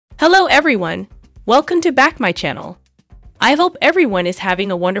Hello everyone! Welcome to back my channel. I hope everyone is having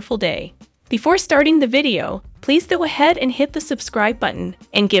a wonderful day. Before starting the video, please go ahead and hit the subscribe button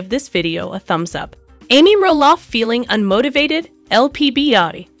and give this video a thumbs up. Amy Roloff feeling unmotivated,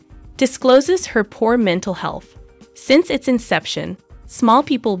 LPBI, discloses her poor mental health. Since its inception, Small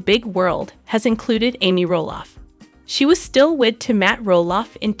People Big World has included Amy Roloff. She was still wed to Matt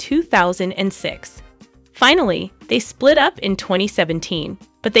Roloff in 2006. Finally, they split up in 2017,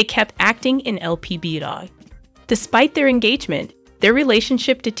 but they kept acting in LPBI. Despite their engagement, their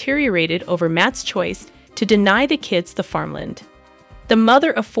relationship deteriorated over Matt's choice to deny the kids the farmland. The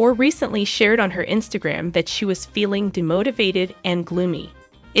mother of four recently shared on her Instagram that she was feeling demotivated and gloomy.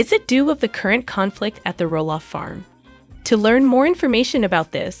 Is it due of the current conflict at the Roloff farm? To learn more information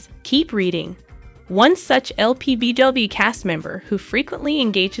about this, keep reading. One such LPBW cast member who frequently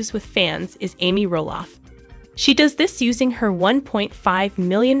engages with fans is Amy Roloff. She does this using her 1.5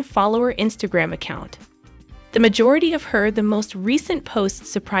 million follower Instagram account. The majority of the most recent posts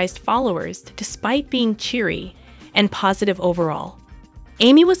surprised followers despite being cheery and positive overall.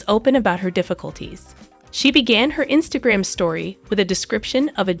 Amy was open about her difficulties. She began her Instagram story with a description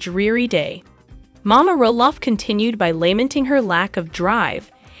of a dreary day. Mama Roloff continued by lamenting her lack of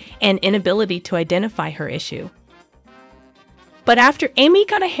drive and inability to identify her issue. But after Amy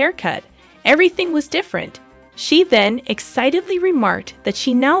got a haircut, everything was different. She then excitedly remarked that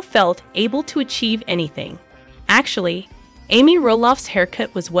she now felt able to achieve anything. Actually, Amy Roloff's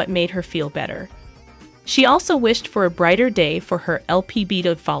haircut was what made her feel better. She also wished for a brighter day for her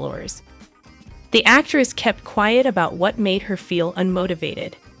LPBW followers. The actress kept quiet about what made her feel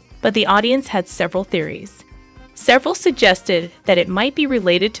unmotivated, but the audience had several theories. Several suggested that it might be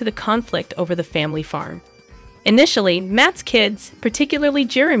related to the conflict over the family farm. Initially, Matt's kids, particularly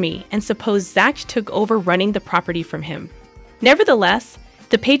Jeremy and supposed Zach, took over running the property from him. Nevertheless,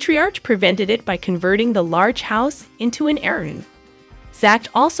 the patriarch prevented it by converting the large house into an heirloom. Zach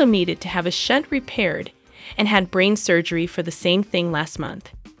also needed to have a shunt repaired and had brain surgery for the same thing last month.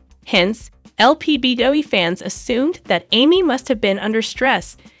 Hence, LPBW fans assumed that Amy must have been under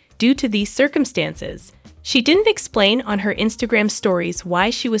stress due to these circumstances. She didn't explain on her Instagram stories why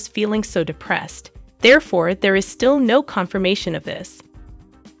she was feeling so depressed. Therefore, there is still no confirmation of this.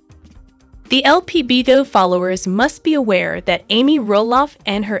 The LPBW followers must be aware that Amy Roloff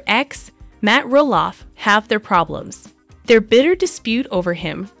and her ex, Matt Roloff, have their problems. Their bitter dispute over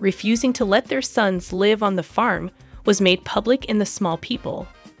him refusing to let their sons live on the farm was made public in the Small People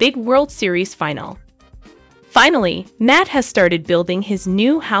Big World series final. Finally, Matt has started building his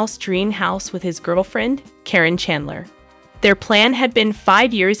new dream house with his girlfriend, Karen Chandler. Their plan had been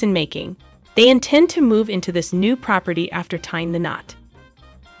 5 years in making. They intend to move into this new property after tying the knot.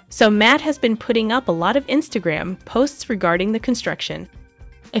 So Matt has been putting up a lot of Instagram posts regarding the construction.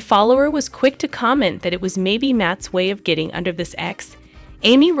 A follower was quick to comment that it was maybe Matt's way of getting under this ex,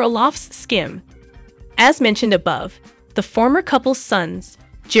 Amy Roloff's skin. As mentioned above, the former couple's sons,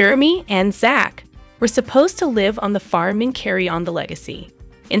 Jeremy and Zach, were supposed to live on the farm and carry on the legacy.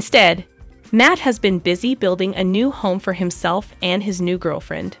 Instead, Matt has been busy building a new home for himself and his new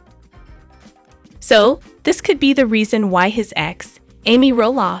girlfriend. So, this could be the reason why his ex, Amy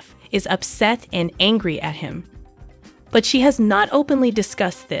Roloff, is upset and angry at him. But she has not openly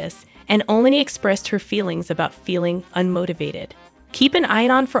discussed this and only expressed her feelings about feeling unmotivated. Keep an eye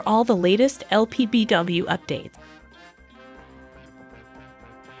on for all the latest LPBW updates.